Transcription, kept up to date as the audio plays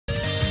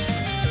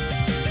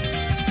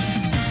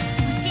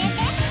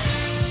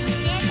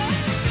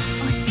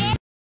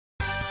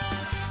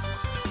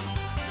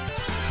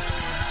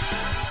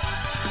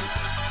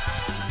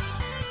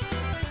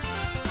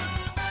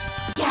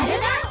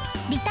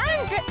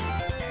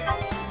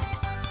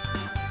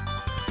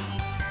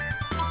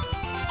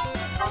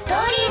スト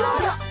ーリーモ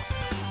ード。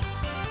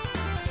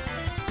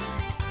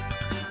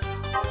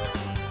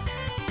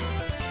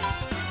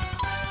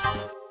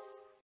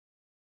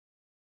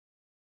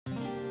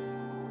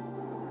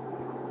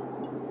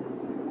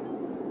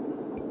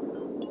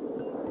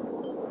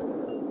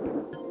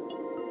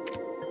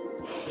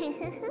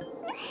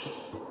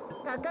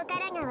ここか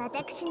らが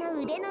私の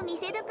腕の見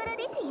せ所で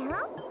すよ。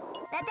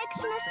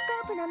私のス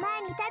コープの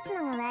前に立つ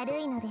のが悪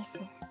いのです。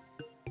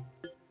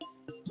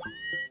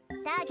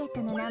ターゲッ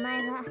トの名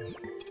前は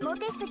モ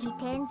テ杉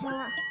天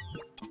蔵。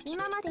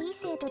今まで異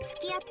性と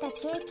付き合った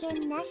経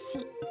験なし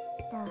と、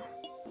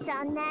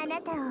そんなあ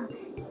なたを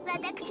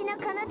私の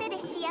この手で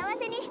幸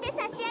せにして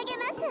差し上げ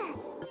ます。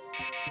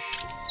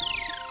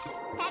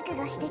覚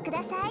悟してく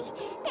ださい、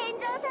天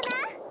蔵様。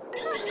あ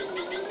れれ、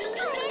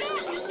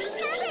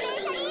なんで電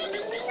車に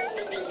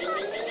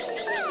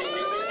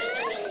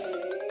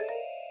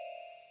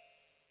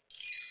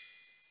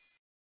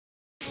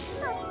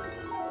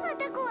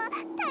タコは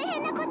大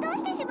変なことを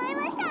してしまい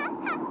ました。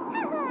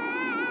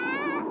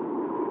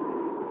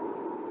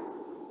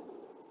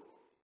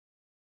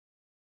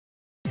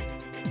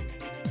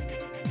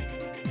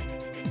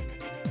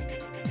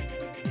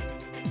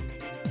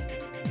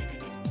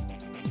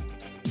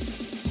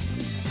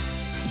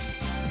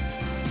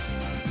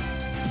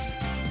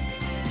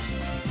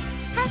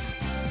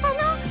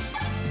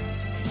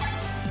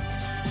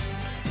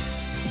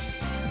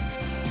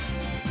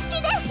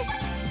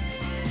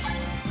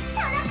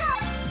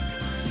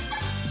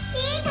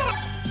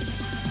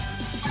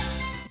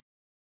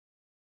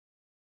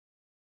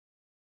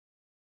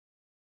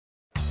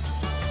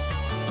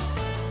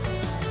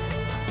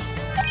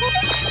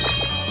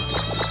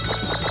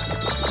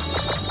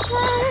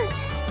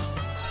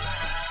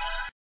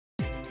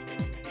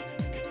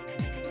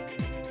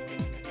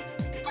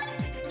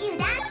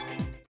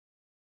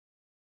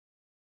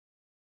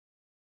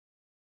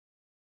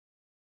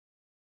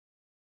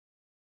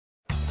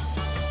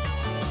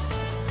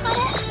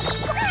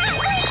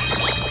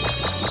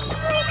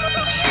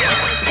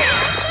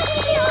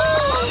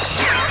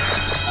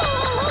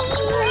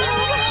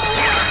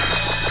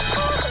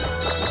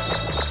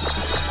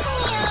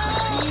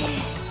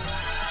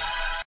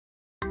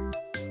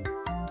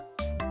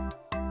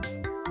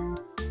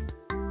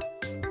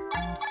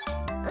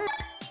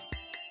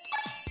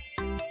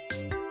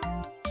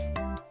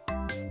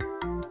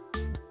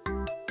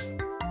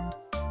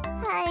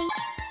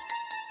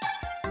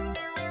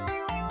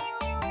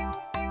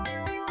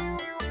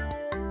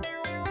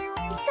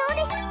そう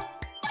です。3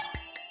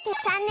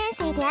年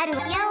生である矢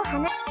を放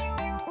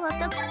私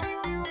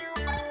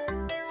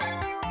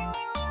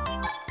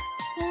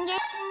人間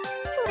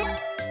それ今日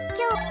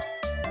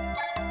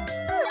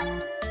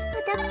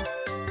どう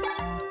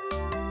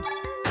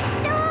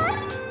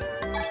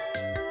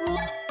に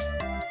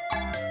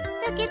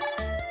だけ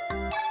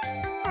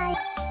はい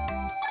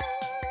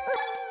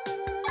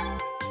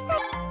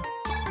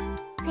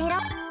ペロ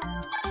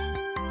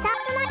さ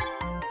つま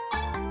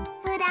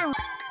普段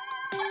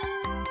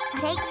そ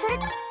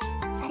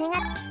れがは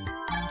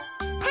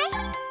い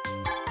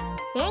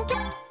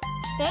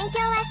勉強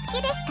は好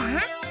きですか？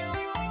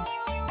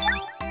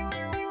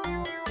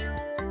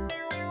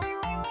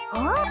おお、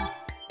では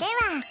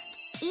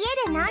家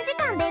で何時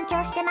間勉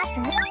強してます？足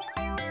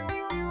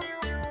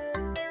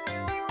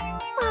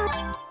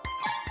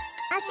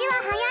は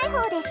速い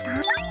方ですか？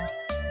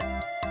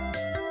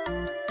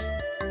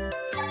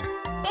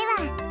では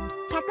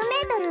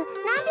 100m 何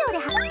秒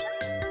で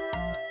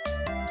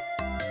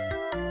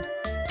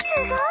す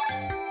ごい。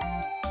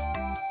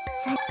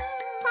ファ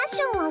ッ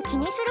ションは気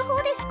にする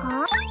方です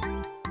か？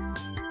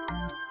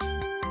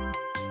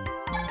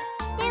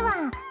では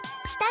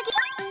下着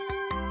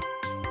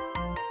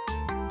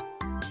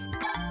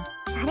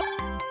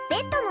ベ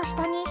ッドの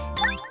下に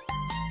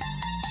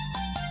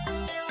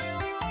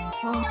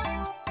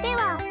で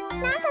は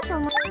何冊を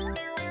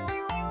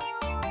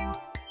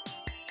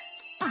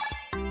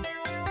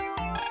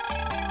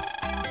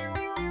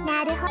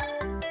なるほど。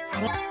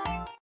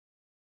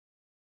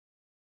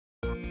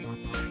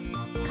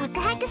告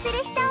白する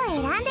人を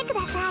選んでく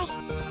ださい。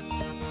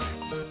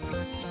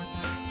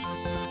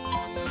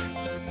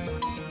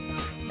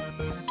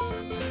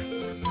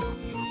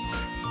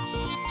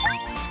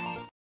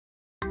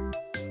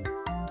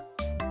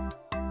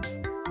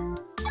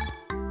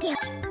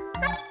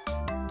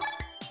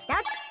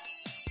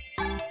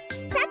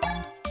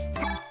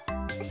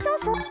そう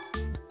そう。ス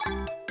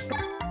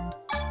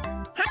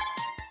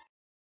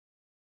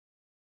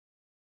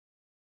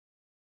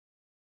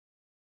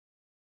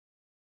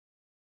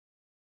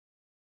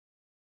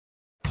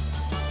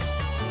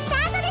タ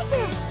ートです。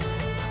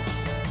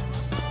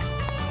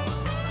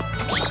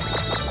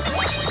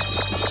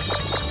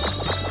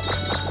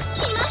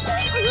いました。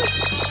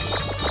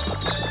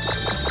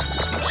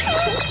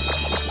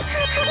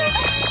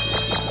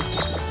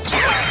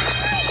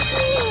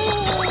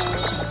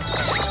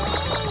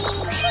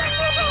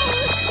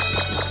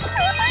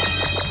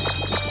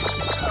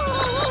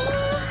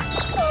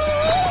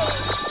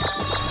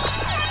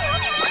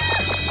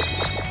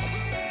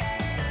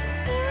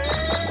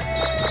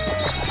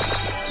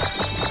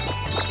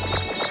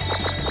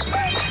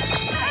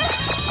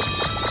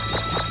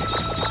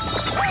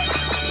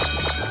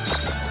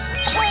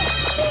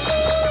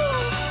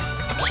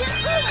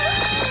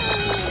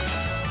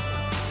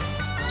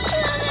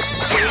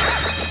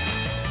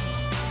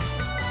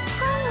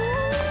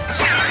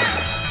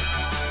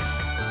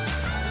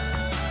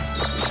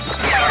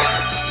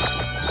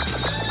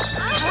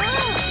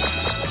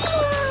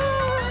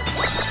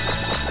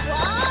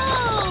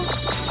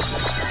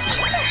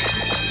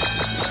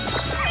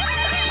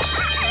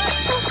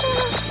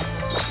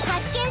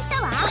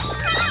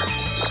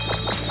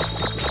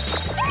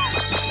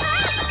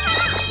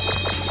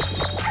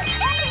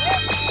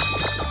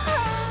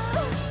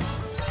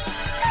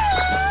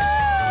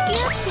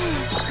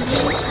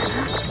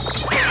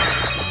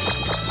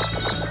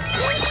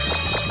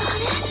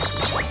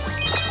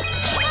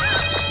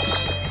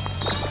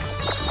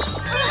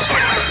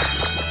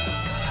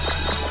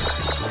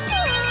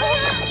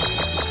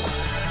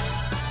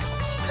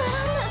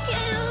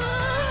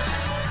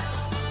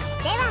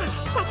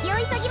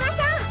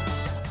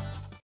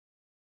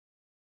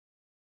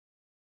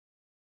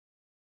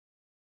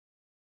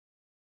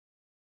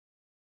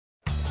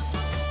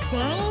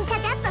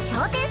昇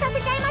天させ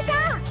ちゃいましょう。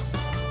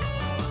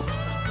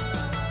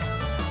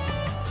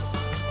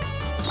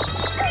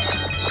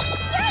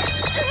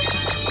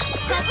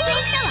発見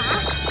したわ。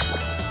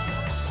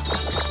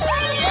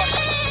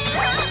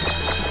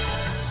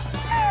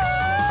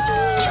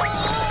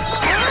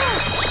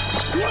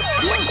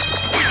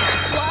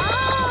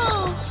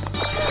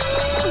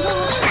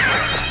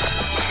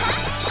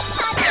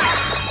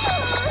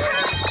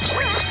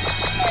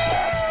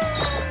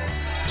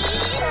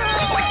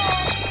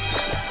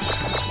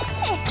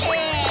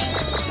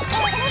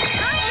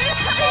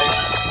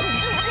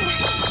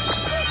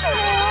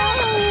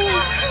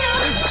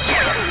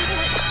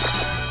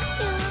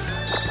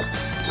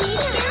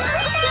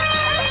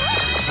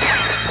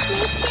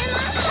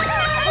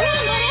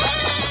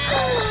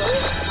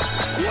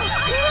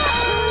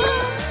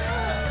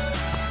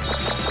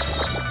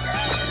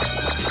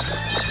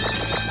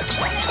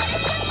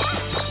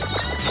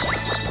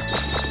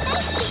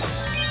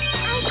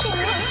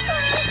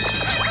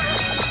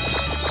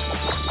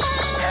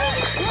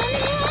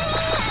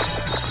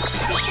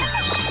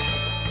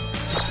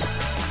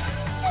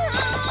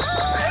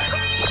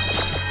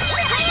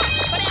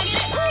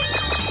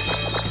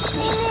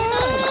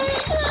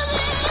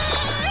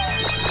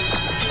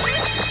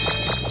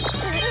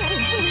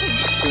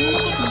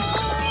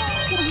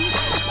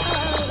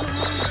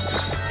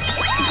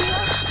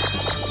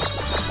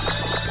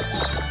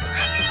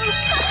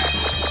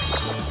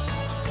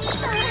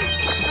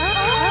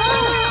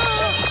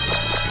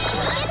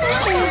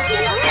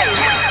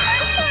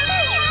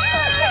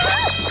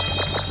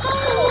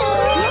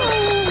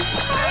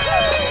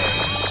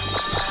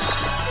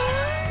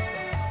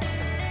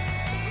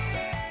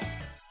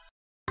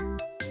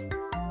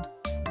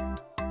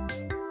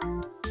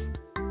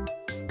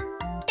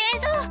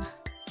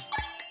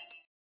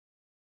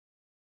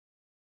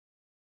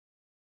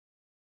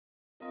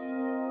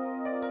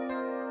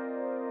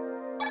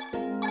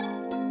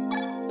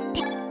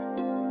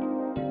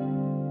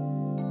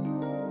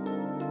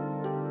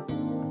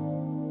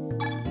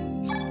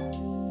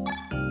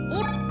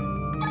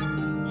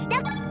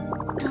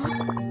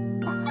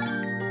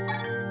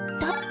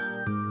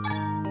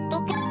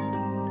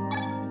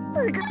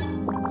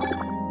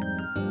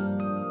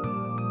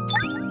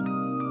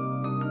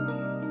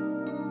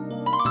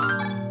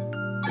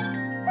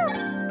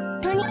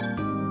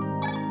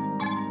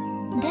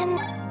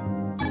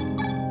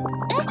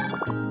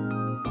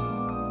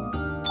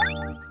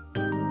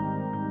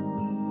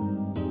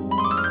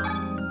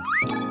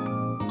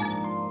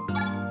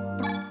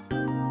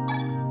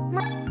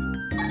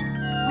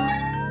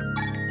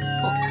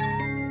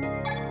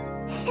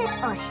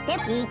押して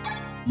いい。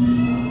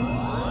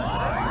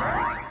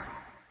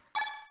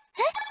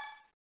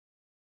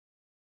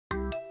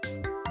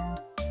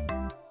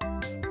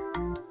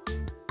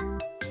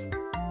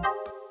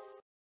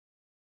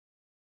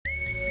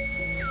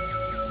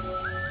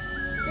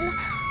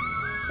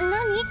何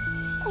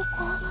こ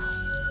こ。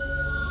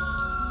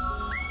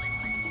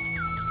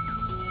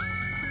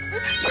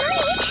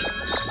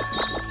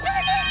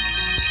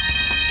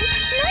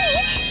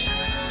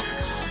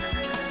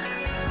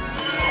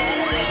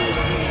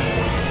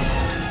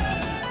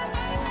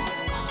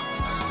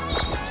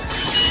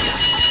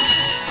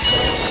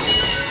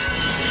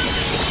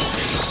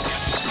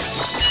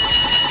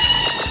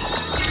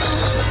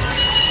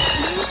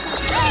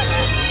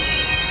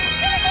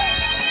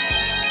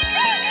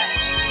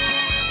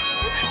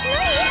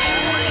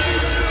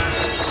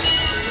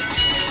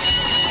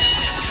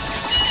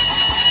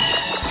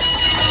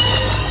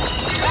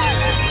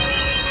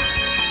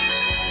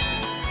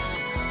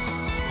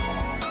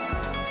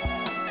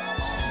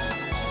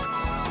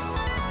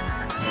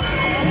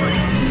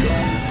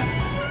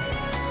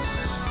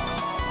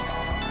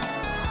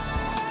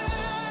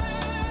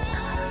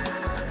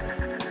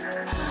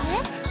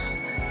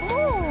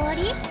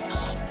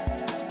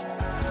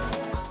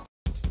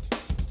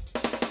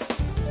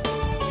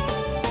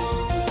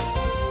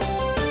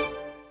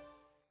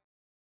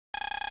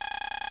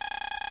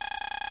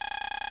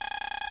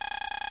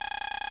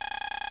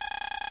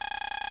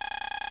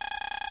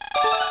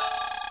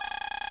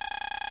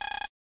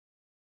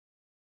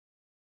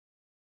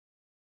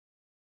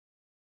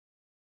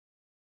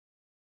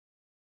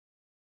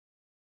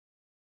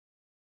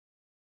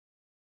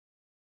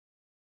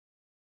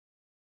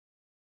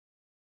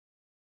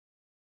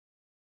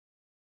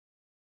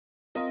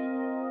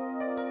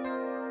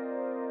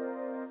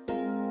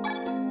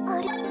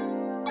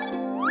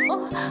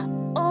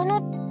あ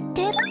の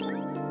手。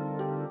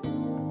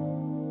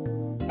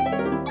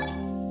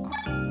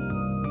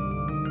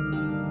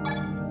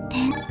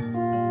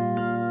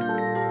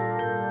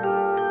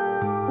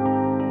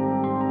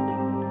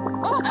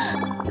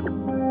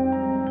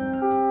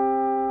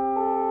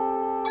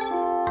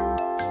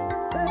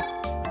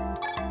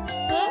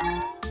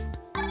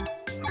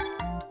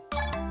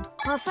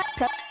細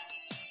さ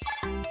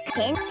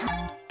天才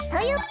と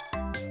いう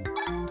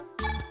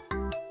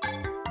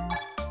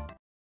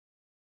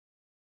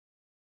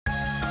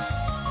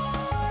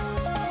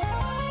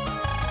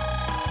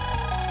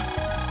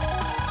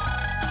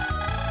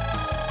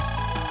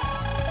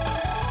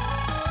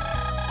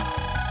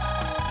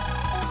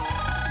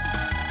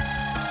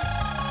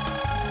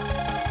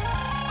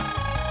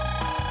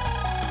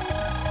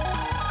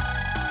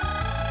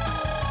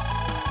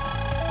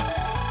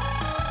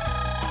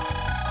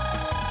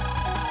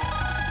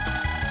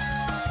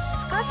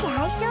し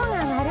相性が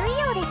悪い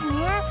ようですね。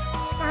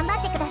頑張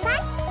ってくださ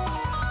い。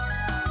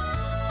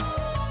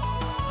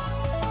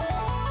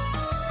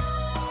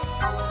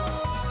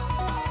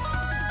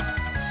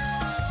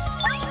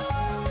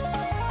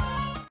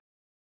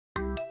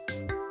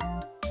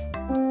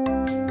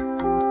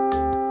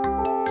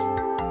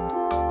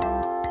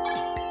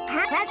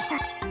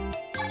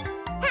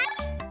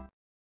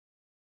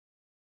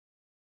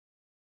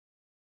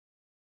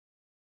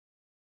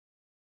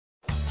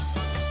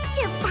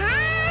出発。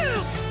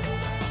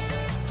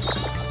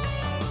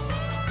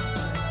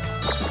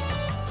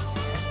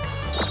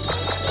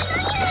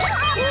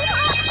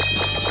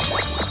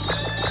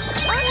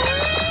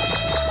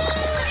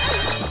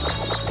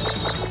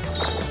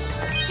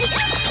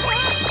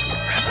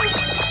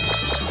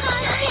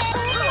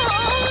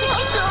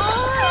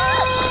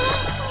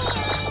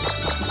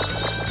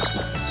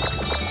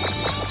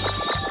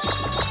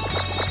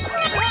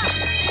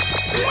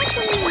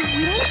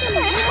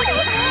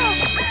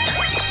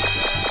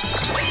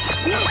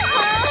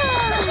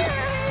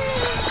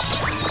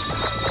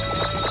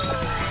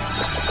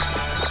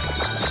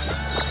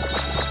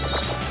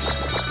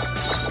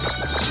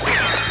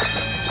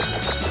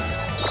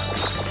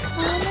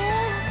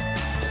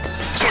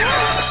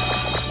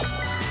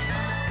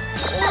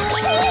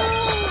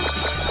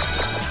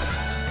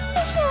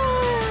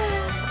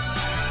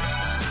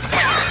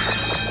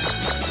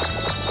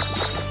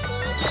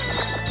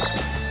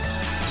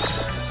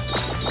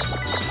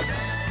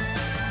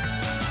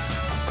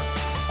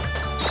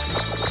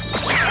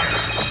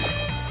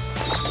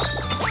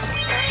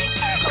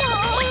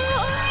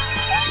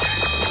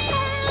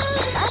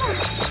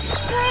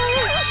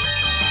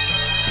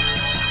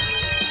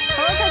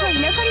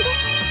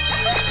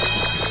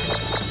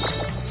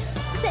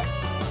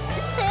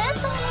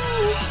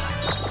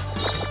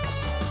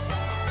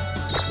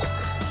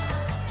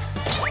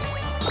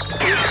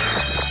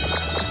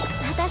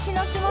私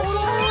の気持ち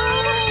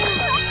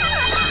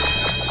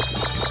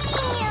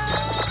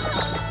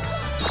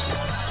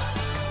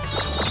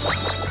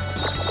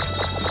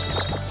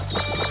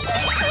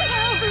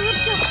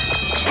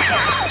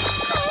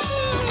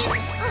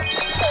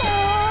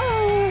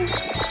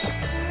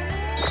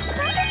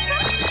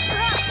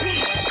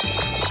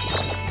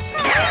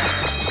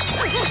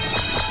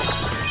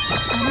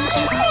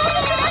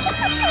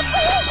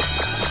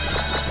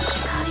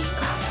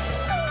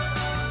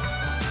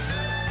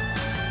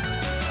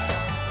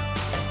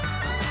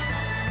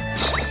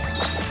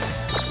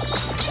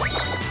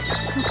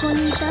そこ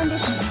にいたんで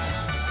すね。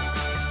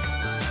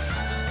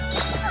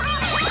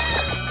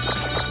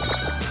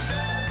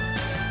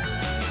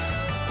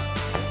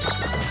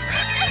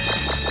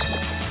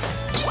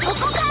そこ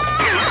か。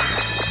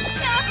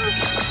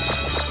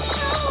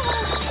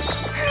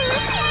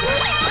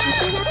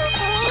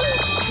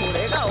こ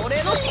れが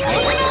俺の力だ。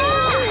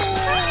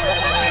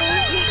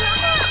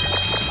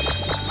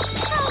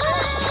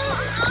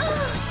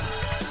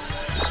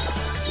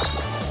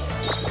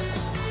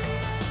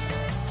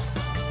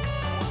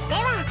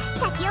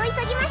先を急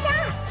ぎましょ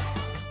う。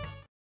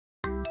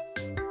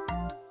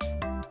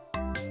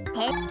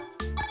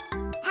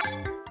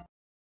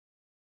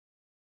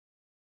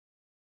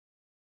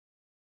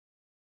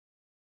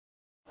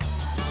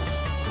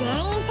全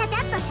員ちゃちゃ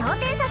っと昇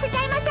天させち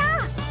ゃいましょう。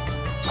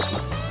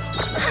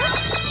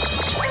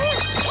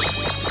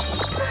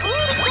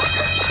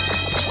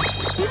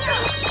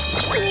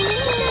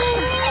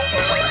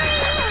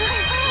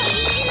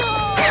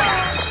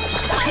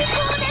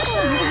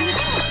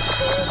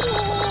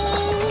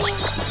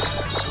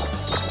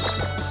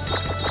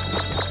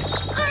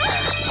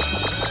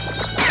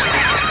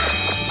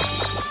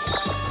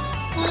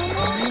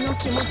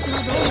気持ち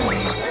はどうなの？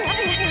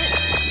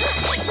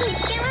見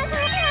つけます。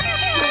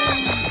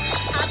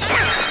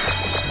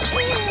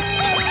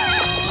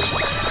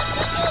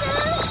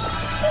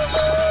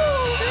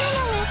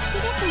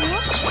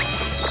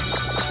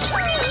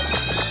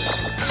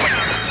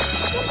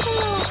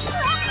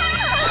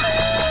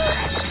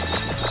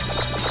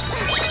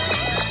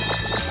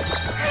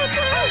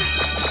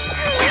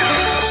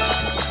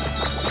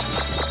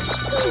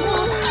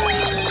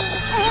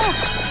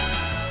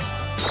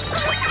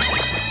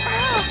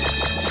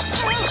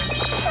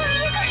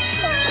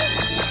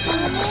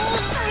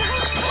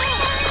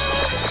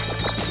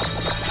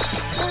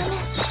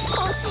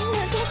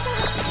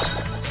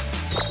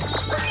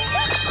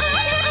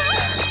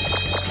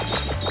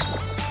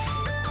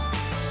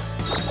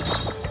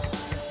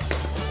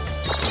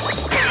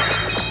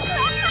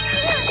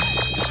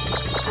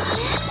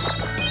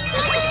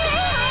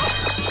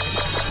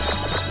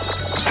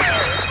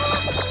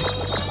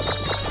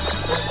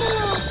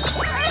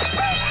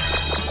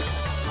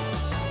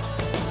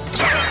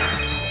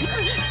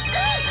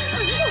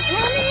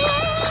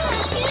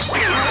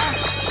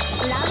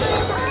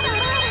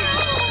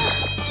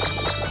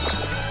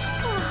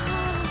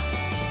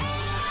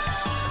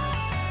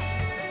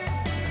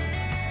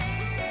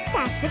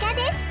さすが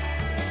です。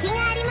隙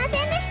がありませ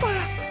んでした。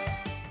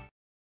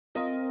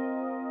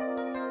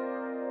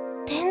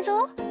天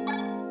蔵？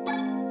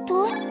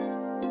どう？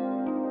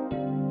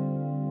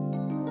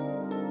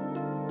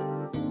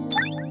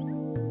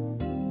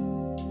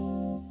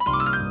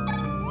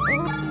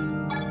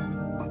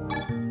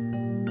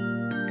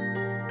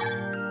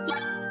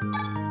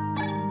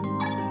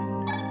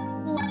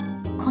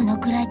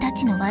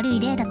悪い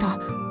例だと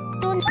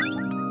どんで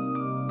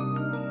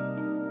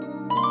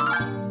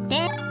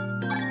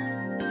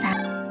さ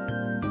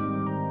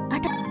あ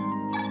と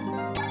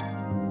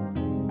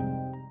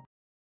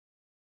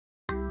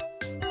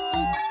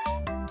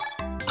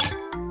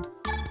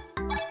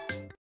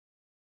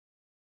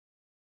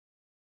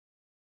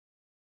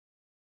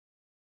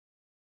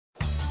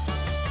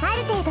あ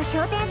る程度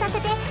昇天さ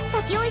せて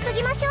先を急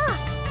ぎましょう。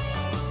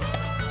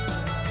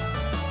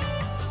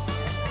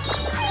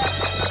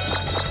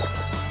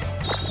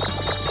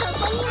そ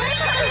こにいまし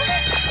た。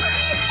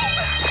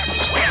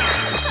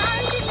感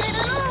じてる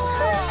の。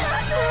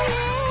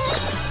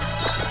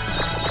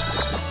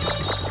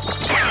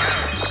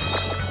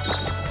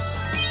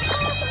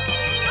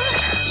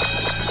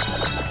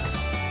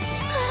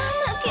力抜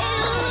ける。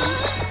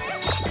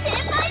先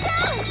輩じゃん。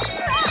い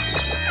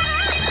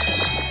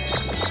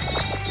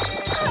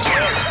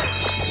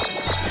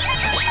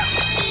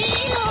い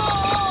の。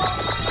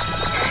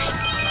最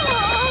高。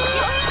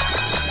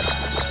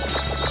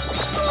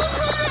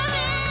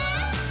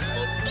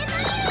見つけた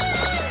にゃ。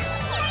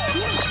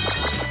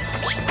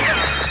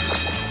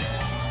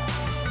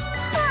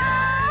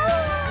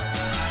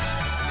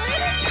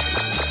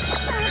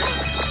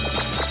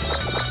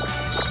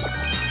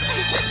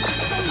キスしたく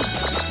せに。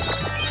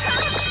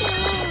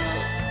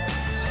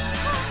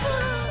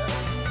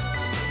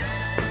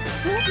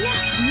いや、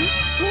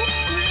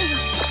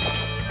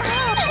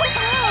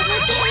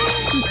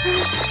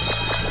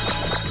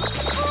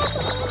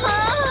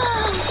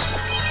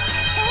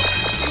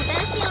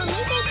私を見て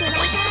くださ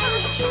い。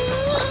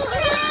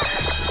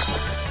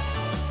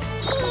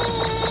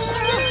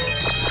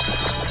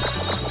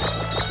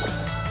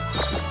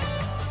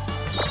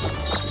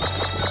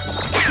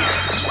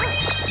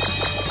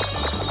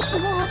も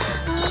う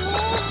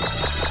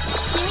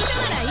君と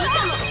ならいいか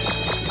も。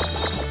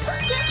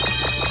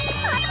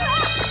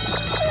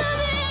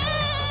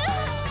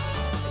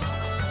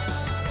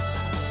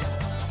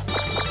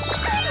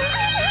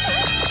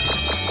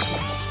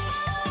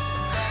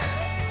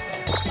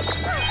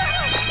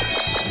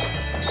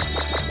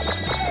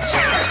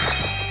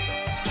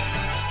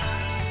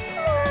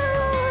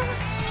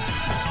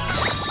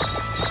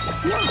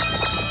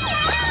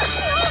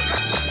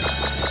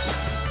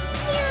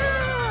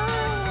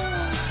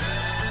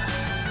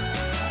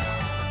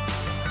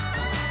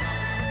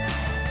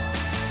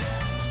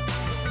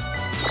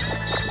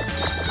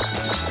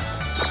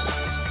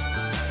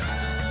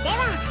では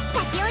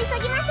先を急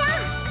ぎましょう。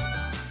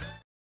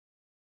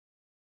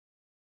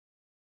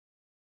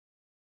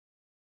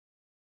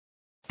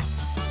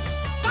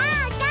ゴーゴ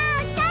ー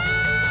ゴー。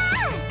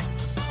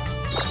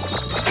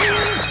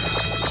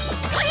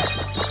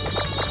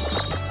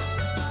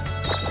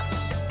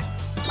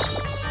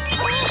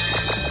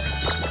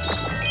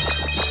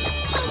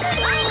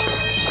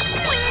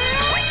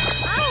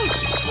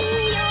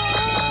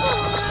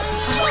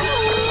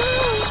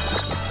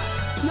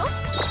よ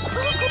し、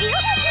クリアだ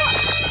よ。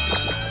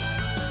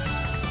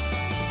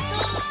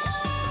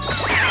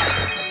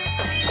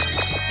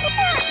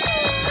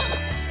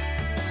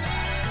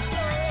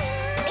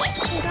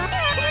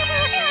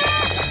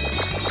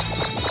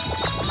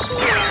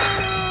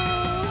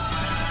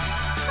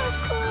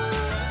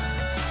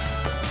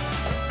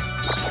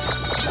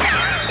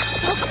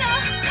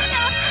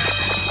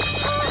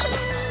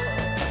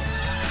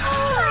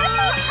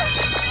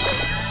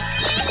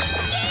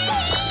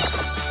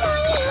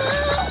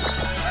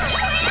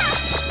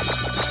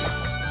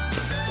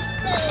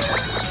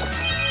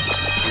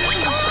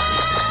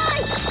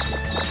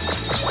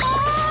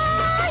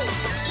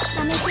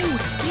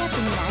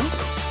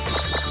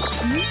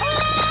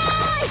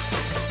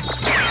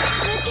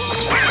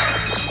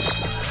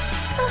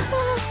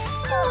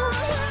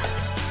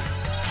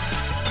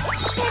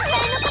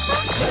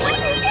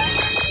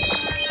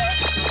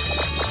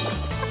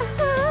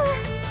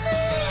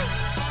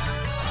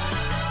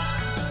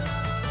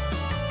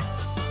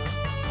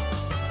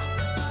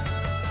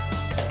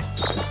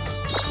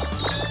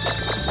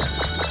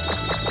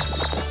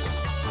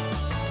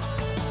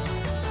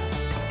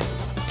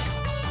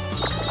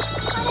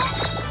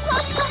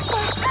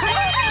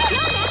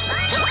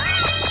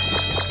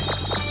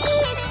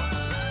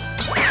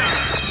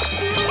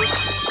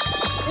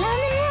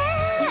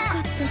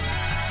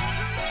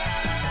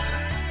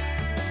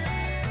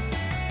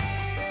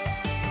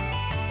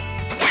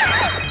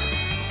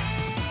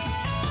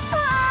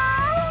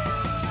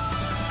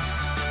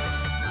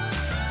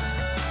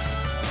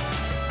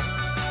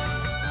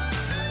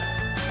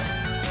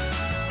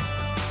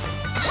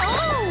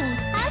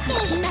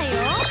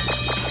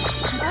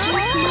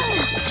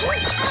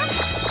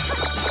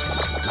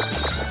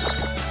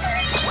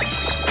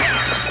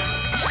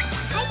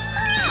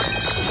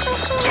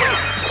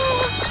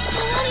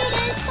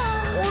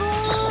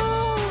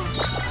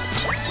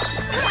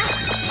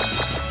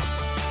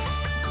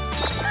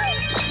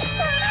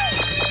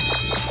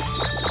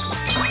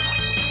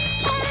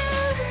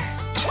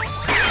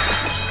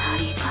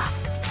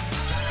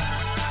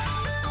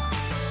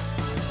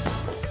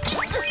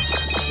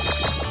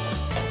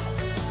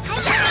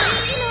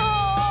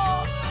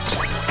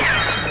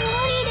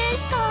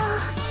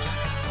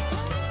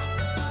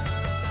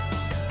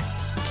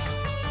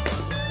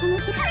向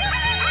き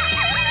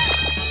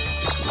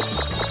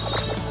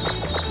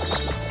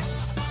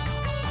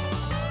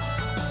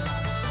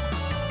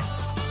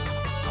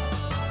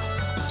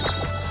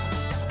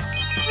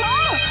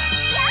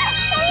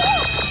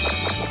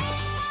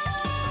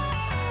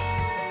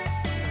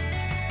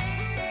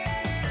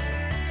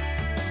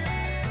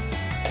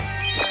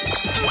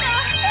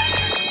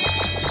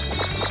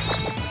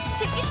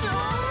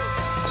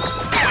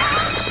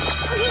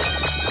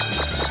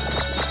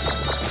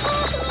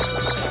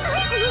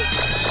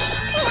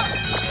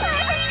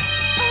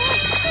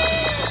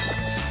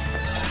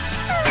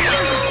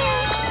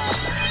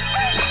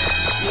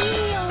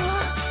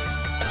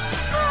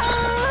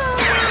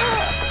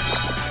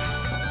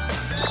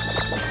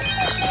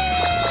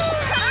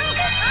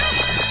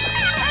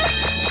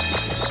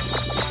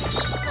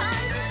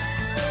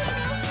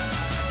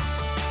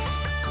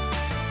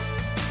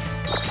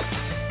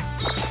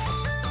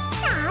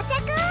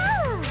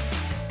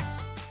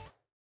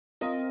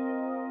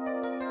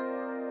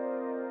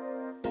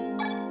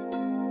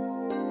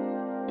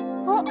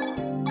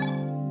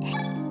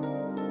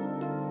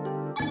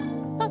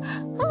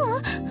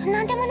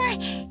なんでもない。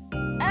ね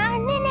え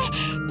ね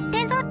え、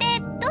天蔵って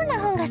どんな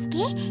本が好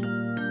き？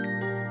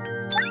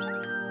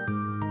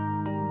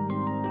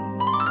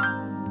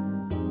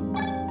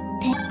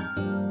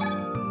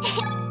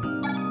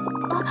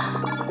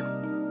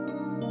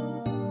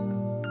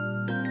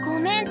ご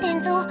めん天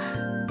蔵、は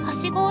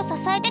しごを支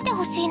えてて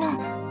ほしいの。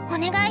お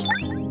願い。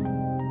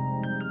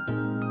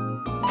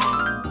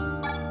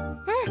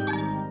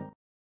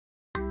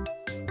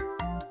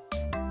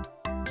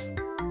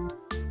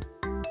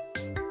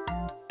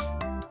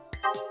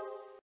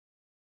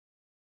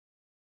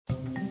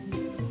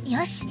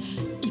よし、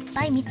いっ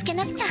ぱい見つけ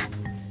なくちゃ。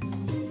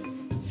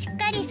しっ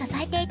かり支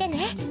えていて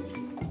ね。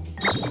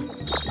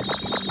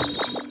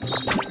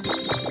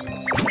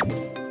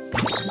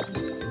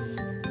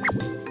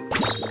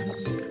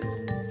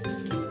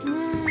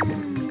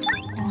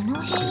こ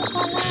の辺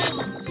かな。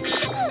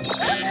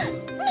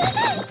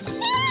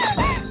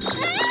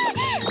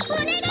お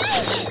願い、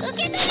受け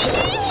止めて。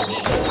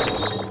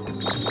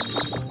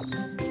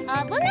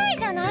危ない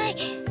じゃない。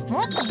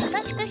もっと優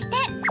しくして。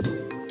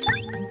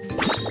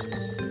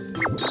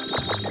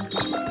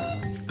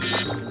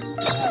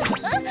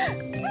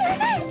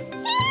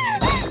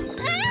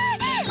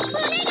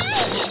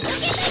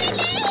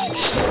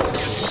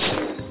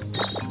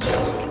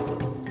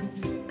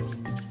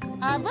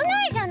危な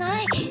いじゃな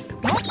い。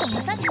もっと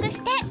優しく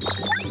して。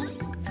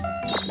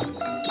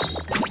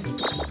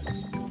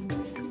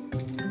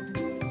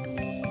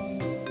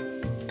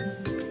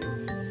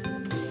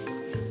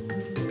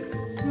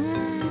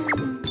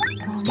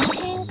この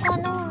辺か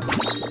な。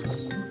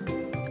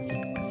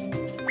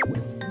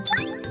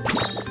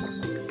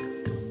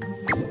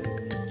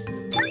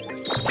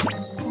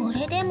こ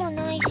れでも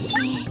ないし。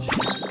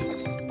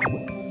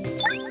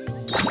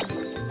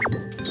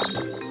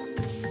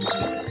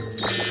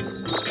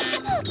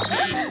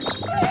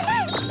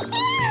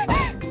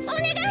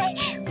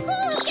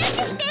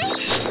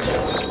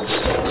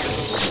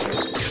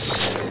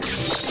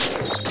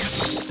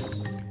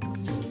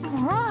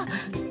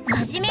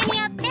真面目に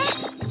やって。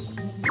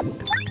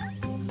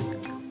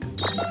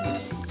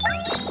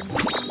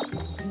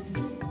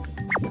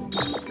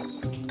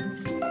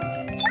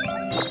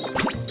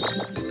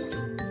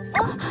あ、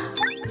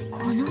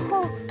この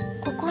本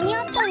ここに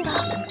あったんだ。お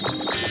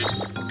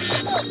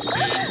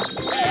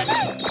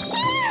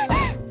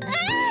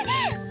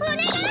願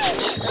い、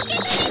受け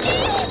止めて。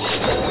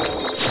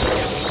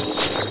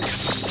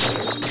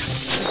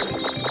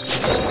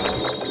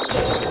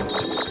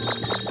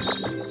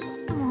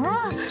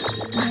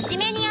真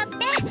面目にやって。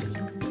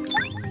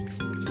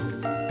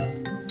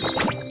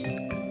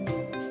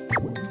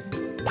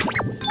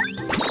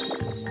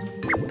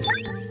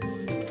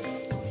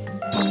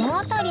この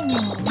辺りに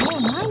はも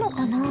うないの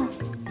かな。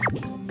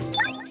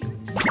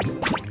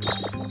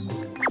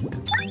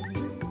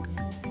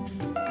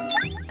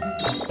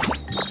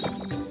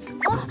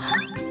あ、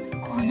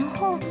この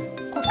本こ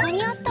こ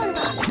にあったん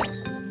だ。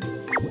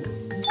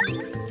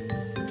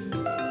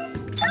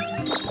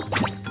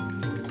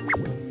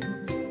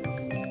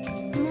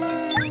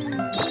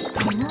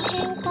この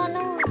辺かな。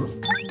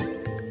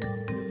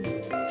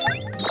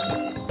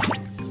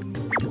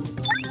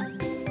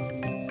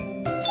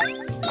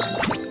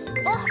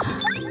あ、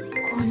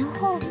この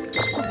本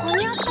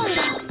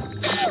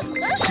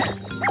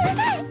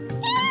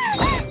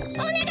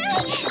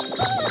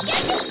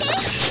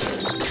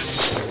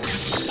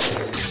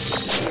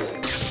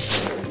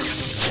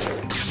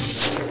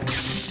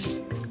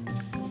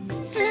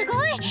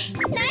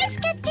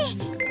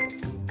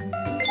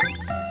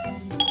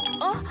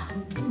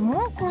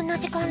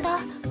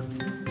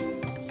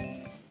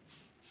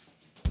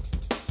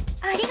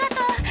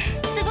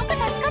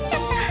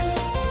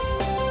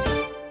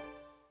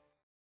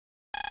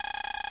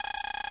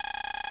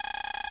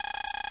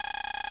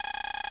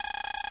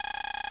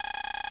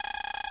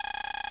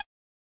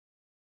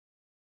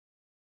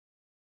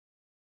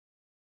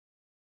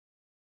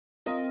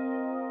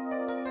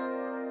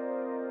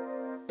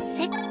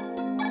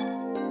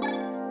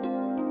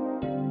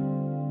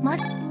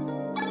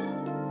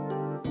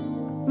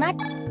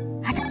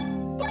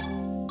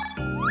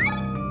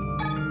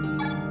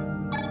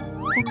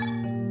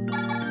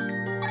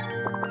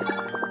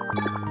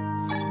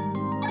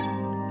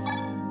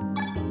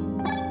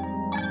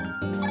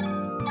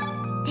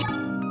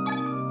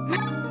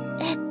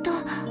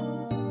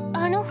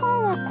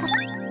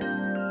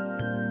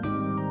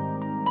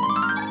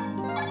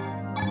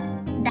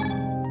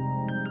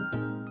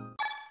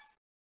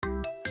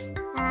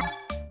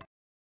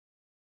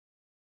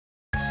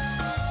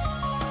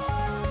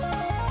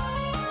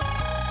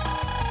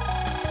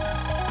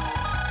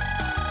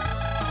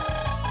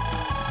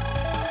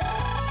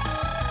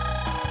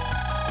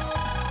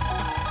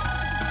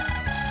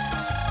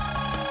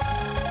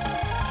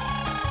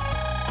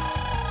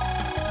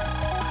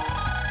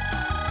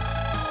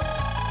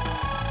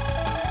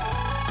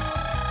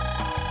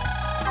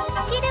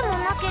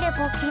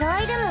ば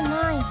嫌いでも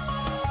ない、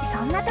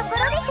そんなとこ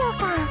ろでしょう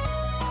か。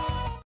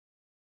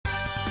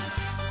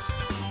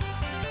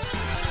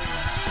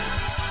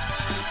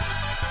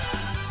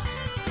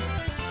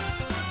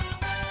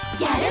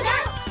ギャルガン